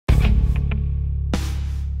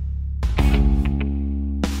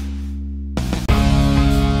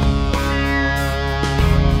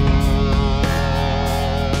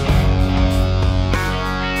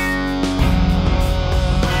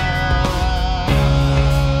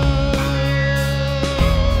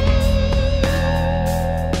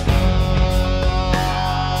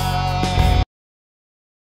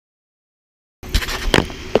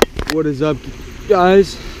What is up,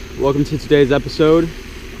 guys? Welcome to today's episode.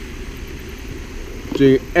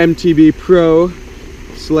 Doing MTB Pro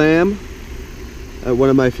Slam at one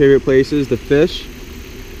of my favorite places, the Fish.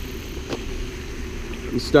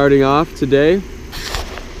 I'm starting off today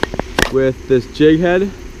with this jig head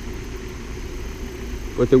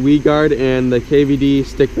with the weed guard and the KVD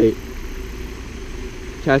stick bait.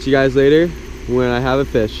 Catch you guys later when I have a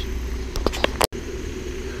fish.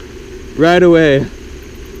 Right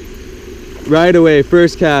away,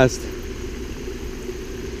 first cast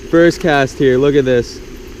here. Look at this.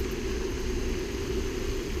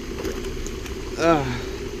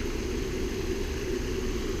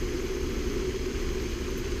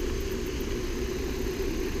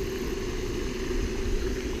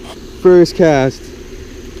 First cast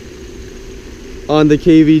on the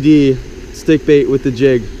KVD stick bait with the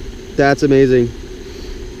jig. That's amazing.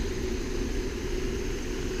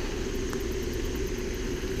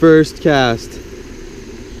 First cast.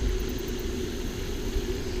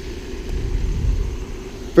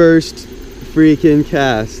 First freaking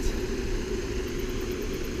cast.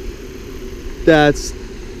 That's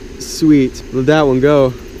sweet. Let that one go.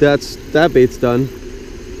 That bait's done.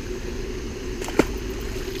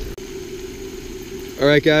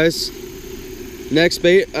 Alright guys, next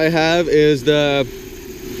bait I have is the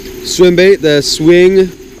swim bait, the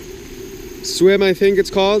swim I think it's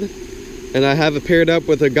called, and I have it paired up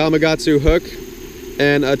with a Gamakatsu hook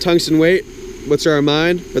and a tungsten weight. What's our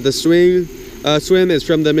mind? But the swim is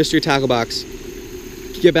from the mystery tackle box.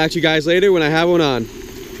 Get back to you guys later when I have one on.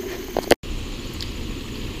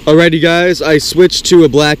 Alrighty guys, I switched to a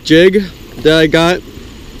black jig that I got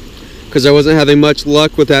because I wasn't having much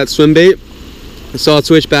luck with that swim bait. So I'll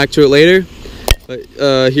switch back to it later. But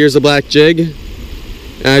here's a black jig.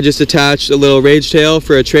 And I just attached a little rage tail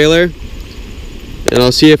for a trailer. And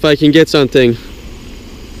I'll see if I can get something.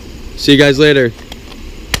 See you guys later.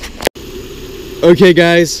 Okay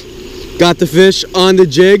guys, got the fish on the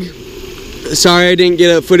jig. Sorry I didn't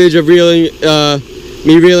get a footage of me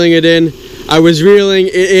reeling it in. I was reeling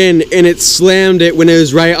it in and it slammed it when it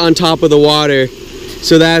was right on top of the water.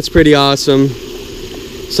 So that's pretty awesome.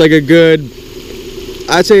 It's like a good,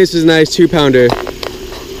 I'd say this is a nice 2-pounder.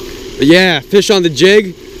 But yeah, fish on the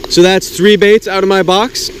jig. So that's 3 baits out of my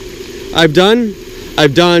box. I've done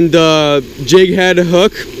the jig head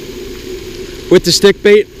hook with the stick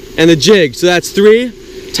bait and the jig. So that's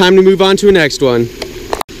 3. Time to move on to the next one.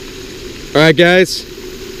 Alright guys,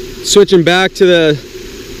 switching back to the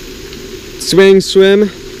swim.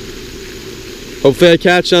 Hopefully I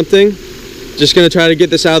catch something. Just gonna try to get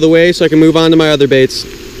this out of the way so I can move on to my other baits.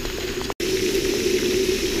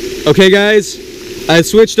 Okay guys, I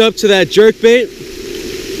switched up to that jerk bait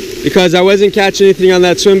because I wasn't catching anything on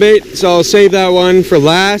that swim bait, so I'll save that one for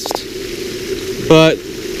last. But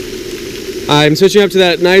I'm switching up to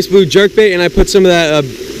that nice blue jerk bait and I put some of that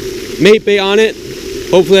mate bait on it.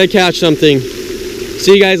 Hopefully I catch something.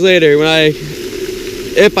 See you guys later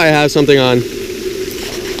if I have something on.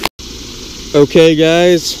 Okay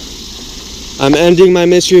guys, I'm ending my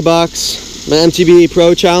mystery box, my MTB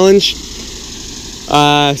Pro challenge.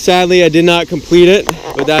 Sadly I did not complete it,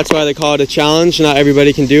 but that's why they call it a challenge. Not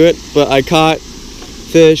everybody can do it, but I caught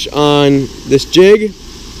fish on this jig.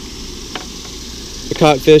 I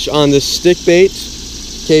caught fish on this stick bait,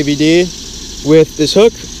 KVD, with this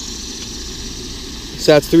hook.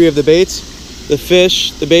 So that's 3 of the baits. The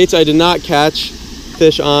baits I did not catch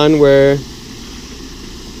fish on were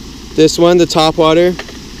this one, the top water,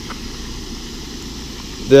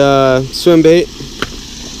 the swim bait,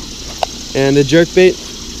 and the jerk bait,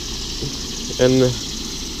 and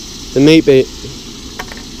the mate bait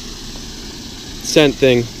scent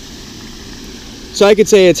thing. So I could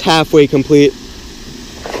say it's halfway complete.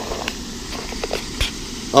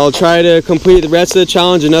 I'll try to complete the rest of the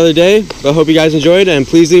challenge another day, but I hope you guys enjoyed, and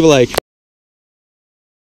please leave a like.